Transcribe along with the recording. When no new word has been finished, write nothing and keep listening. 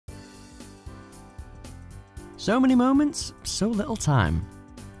So many moments, so little time.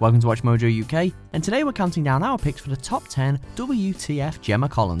 Welcome to Watch Mojo UK, and today we're counting down our picks for the top 10 WTF Gemma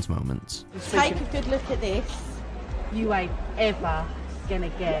Collins moments. Take a good look at this. You ain't ever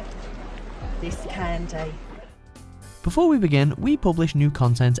gonna get this candy. Before we begin, we publish new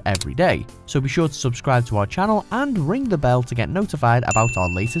content every day, so be sure to subscribe to our channel and ring the bell to get notified about our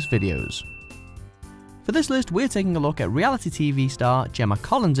latest videos. For this list, we're taking a look at reality TV star Gemma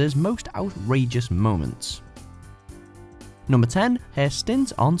Collins' most outrageous moments. Number 10, her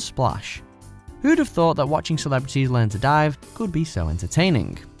stint on Splash. Who'd have thought that watching celebrities learn to dive could be so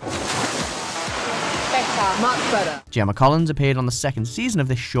entertaining? Better. Much better. Gemma Collins appeared on the second season of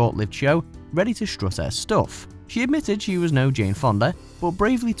this short-lived show, ready to strut her stuff. She admitted she was no Jane Fonda, but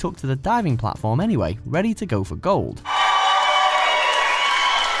bravely took to the diving platform anyway, ready to go for gold.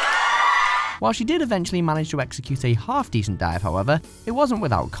 While she did eventually manage to execute a half-decent dive, however, it wasn't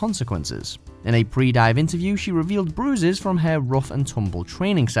without consequences. In a pre-dive interview, she revealed bruises from her rough and tumble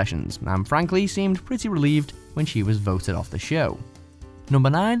training sessions, and frankly seemed pretty relieved when she was voted off the show. Number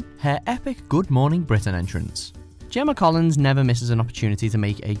 9, her epic Good Morning Britain entrance. Gemma Collins never misses an opportunity to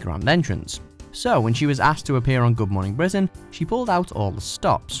make a grand entrance. So when she was asked to appear on Good Morning Britain, she pulled out all the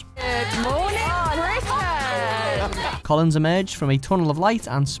stops. Good morning, Britain! Collins emerged from a tunnel of light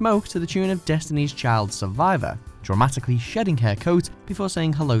and smoke to the tune of Destiny's Child Survivor, dramatically shedding her coat before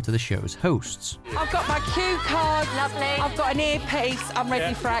saying hello to the show's hosts. I've got my cue card, lovely. I've got an earpiece, I'm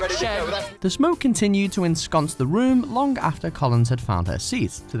ready for action. The smoke continued to ensconce the room long after Collins had found her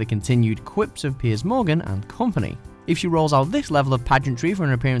seat, to the continued quips of Piers Morgan and company. If she rolls out this level of pageantry for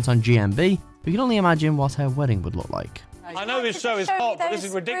an appearance on GMB, we can only imagine what her wedding would look like. I know this show is hot, but this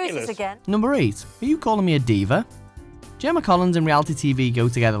is ridiculous. Number 8, are you calling me a diva? Gemma Collins and reality TV go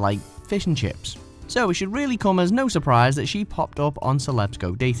together like fish and chips. So it should really come as no surprise that she popped up on Celebs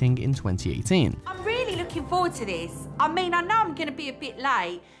Go Dating in 2018. I'm really looking forward to this. I mean, I know I'm going to be a bit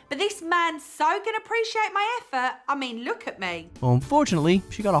late, but this man's so going to appreciate my effort. I mean, look at me. Unfortunately,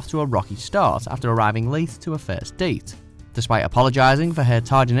 she got off to a rocky start after arriving late to a first date. Despite apologising for her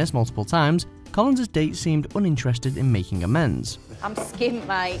tardiness multiple times, Collins' date seemed uninterested in making amends. I'm skint,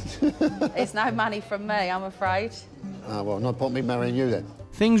 mate. There's no money from me, I'm afraid. Well, not point me marrying you then.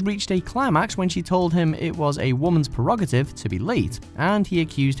 Things reached a climax when she told him it was a woman's prerogative to be late, and he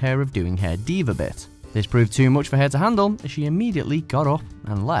accused her of doing her diva bit. This proved too much for her to handle, as she immediately got up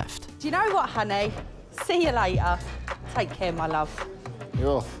and left. Do you know what, honey? See you later. Take care, my love.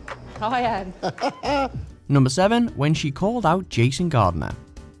 You're off. I am. Number 7, when she called out Jason Gardiner.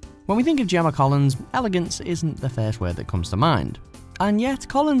 When we think of Gemma Collins, elegance isn't the first word that comes to mind. And yet,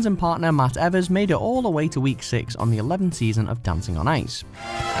 Collins and partner Matt Evers made it all the way to week 6 on the 11th season of Dancing on Ice.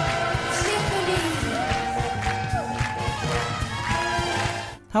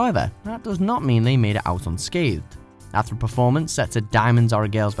 However, that does not mean they made it out unscathed. After a performance set to Diamonds Are a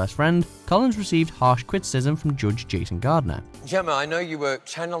Girl's Best Friend, Collins received harsh criticism from Judge Jason Gardiner. Gemma, I know you were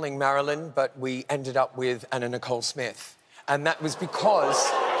channeling Marilyn, but we ended up with Anna Nicole Smith. And that was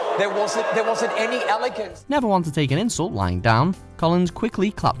because there wasn't any elegance. Never one to take an insult lying down, Collins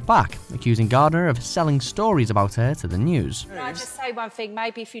quickly clapped back, accusing Gardiner of selling stories about her to the news. Can I just say one thing?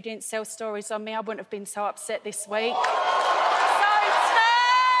 Maybe if you didn't sell stories on me, I wouldn't have been so upset this week.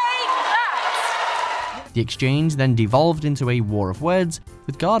 The exchange then devolved into a war of words,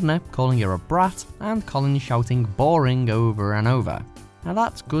 with Gardiner calling her a brat and Collins shouting boring over and over. Now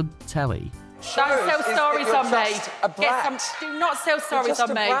that's good telly. Don't sell stories on me. Do not sell stories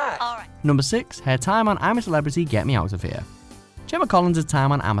on me. All right. Number 6, her time on I'm a Celebrity, Get Me Out of Here. Gemma Collins'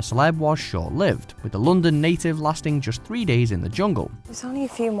 time on I'm a Celeb was short-lived, with the London native lasting just 3 days in the jungle. It's only a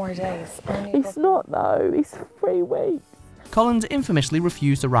few more days. It's not though, it's 3 weeks. Collins infamously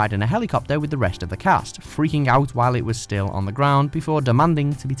refused to ride in a helicopter with the rest of the cast, freaking out while it was still on the ground before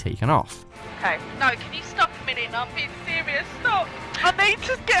demanding to be taken off. Okay, no, can you stop a minute? I'm being serious, stop. I need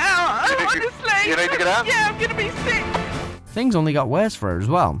to get out, honestly. You need to get out? Yeah, I'm going to be sick. Things only got worse for her as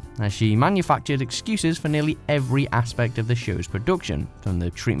well, as she manufactured excuses for nearly every aspect of the show's production, from the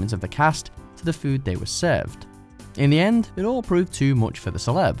treatment of the cast to the food they were served. In the end, it all proved too much for the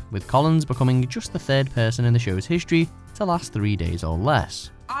celeb, with Collins becoming just the 3rd person in the show's history to last 3 days or less.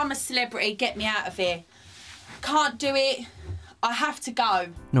 I'm a celebrity, get me out of here. Can't do it. I have to go.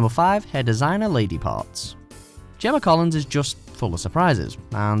 Number 5, her designer lady parts. Gemma Collins is just full of surprises,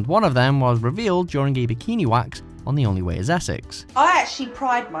 and one of them was revealed during a bikini wax on The Only Way is Essex. I actually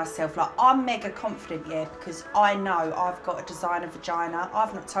pride myself, like I'm mega confident, yeah, because I know I've got a designer vagina.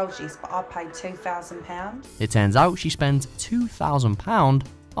 I've not told you this, but I paid £2,000. It turns out she spent £2,000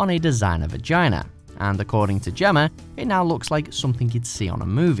 on a designer vagina, and according to Gemma, it now looks like something you'd see on a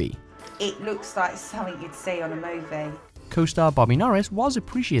movie. it looks like something you'd see on a movie. Co-star Bobby Norris was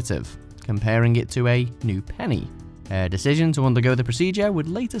appreciative, comparing it to a new penny. Her decision to undergo the procedure would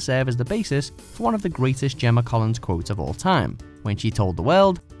later serve as the basis for one of the greatest Gemma Collins quotes of all time, when she told the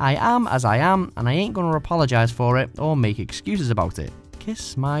world, "I am as I am and I ain't gonna apologise for it or make excuses about it.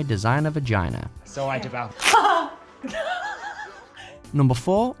 Kiss my designer vagina." So I devour. Number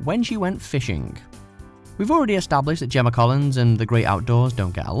 4, when she went fishing. We've already established that Gemma Collins and the great outdoors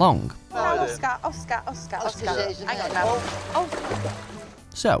don't get along. Oscar. Hang on now.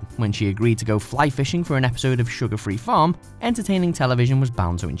 So, when she agreed to go fly fishing for an episode of Sugar Free Farm, entertaining television was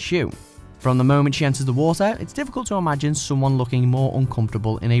bound to ensue. From the moment she enters the water, it's difficult to imagine someone looking more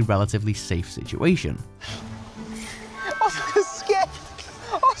uncomfortable in a relatively safe situation. Oscar's scared.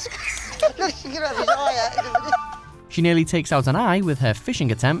 Look, she can have his eye out. She nearly takes out an eye with her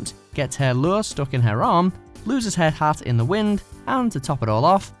fishing attempt, gets her lure stuck in her arm, loses her hat in the wind, and to top it all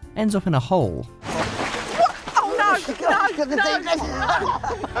off, ends up in a hole.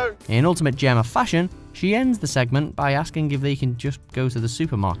 In ultimate Gemma fashion, she ends the segment by asking if they can just go to the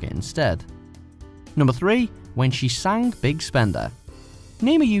supermarket instead. Number 3, when she sang Big Spender.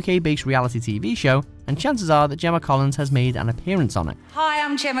 Name a UK-based reality TV show, and chances are that Gemma Collins has made an appearance on it. Hi,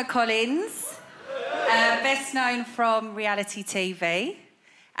 I'm Gemma Collins, best known from reality TV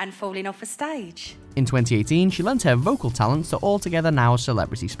and falling off a stage. In 2018, she lent her vocal talents to All Together Now's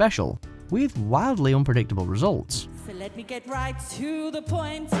celebrity special, with wildly unpredictable results. So let me get right to the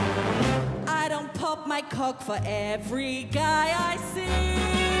point. I don't pop my cock for every guy I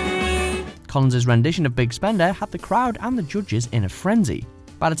see. Collins' rendition of Big Spender had the crowd and the judges in a frenzy.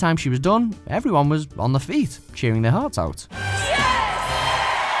 By the time she was done, everyone was on their feet, cheering their hearts out. Yes!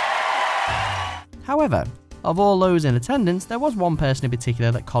 However, of all those in attendance, there was one person in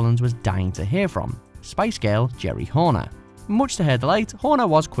particular that Collins was dying to hear from: Spice Girl Jerry Horner. Much to her delight, Horner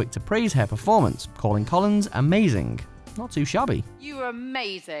was quick to praise her performance, calling Collins amazing. Not too shabby. You were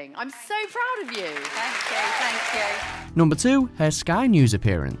amazing. I'm so proud of you. Thank you. Number 2, her Sky News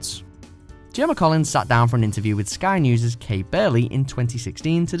appearance. Gemma Collins sat down for an interview with Sky News' Kay Burley in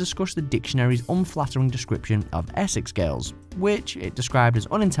 2016 to discuss the dictionary's unflattering description of Essex girls, which it described as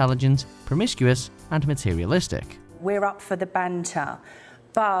unintelligent, promiscuous, and materialistic. We're up for the banter,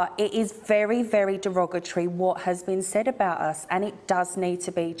 but it is very, very derogatory what has been said about us, and it does need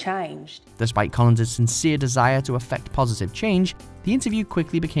to be changed. Despite Collins' sincere desire to effect positive change, the interview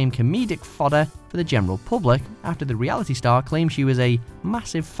quickly became comedic fodder for the general public after the reality star claimed she was a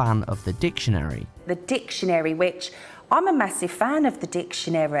massive fan of the dictionary. The dictionary, which I'm a massive fan of the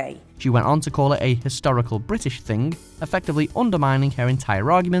dictionary. She went on to call it a historical British thing, effectively undermining her entire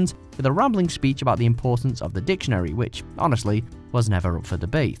argument with a rambling speech about the importance of the dictionary, which, honestly, was never up for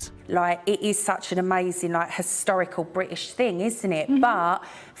debate. Like, it is such an amazing, historical British thing, isn't it? But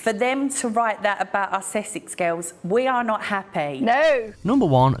for them to write that about us Essex girls, we are not happy. No! Number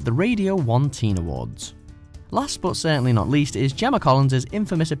 1, the Radio 1 Teen Awards. Last but certainly not least is Gemma Collins'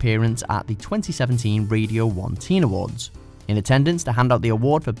 infamous appearance at the 2017 Radio 1 Teen Awards. In attendance to hand out the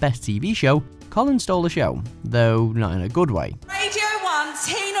award for Best TV Show, Collins stole the show, though not in a good way. Radio 1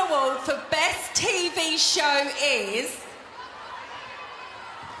 Teen Award for Best TV Show is...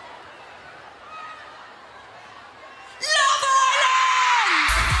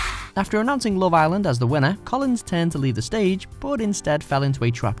 After announcing Love Island as the winner, Collins turned to leave the stage, but instead fell into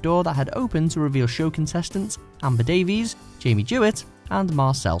a trapdoor that had opened to reveal show contestants Amber Davies, Jamie Jewett, and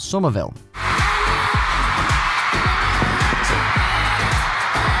Marcel Somerville.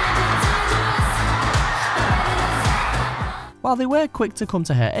 While they were quick to come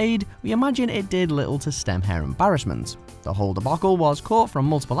to her aid, we imagine it did little to stem her embarrassment. The whole debacle was caught from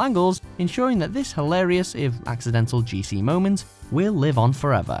multiple angles, ensuring that this hilarious, if accidental, GC moment will live on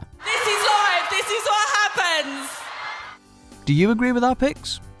forever. This is live! This is what happens! Do you agree with our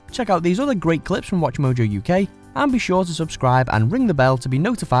picks? Check out these other great clips from WatchMojo UK, and be sure to subscribe and ring the bell to be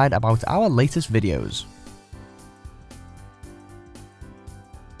notified about our latest videos.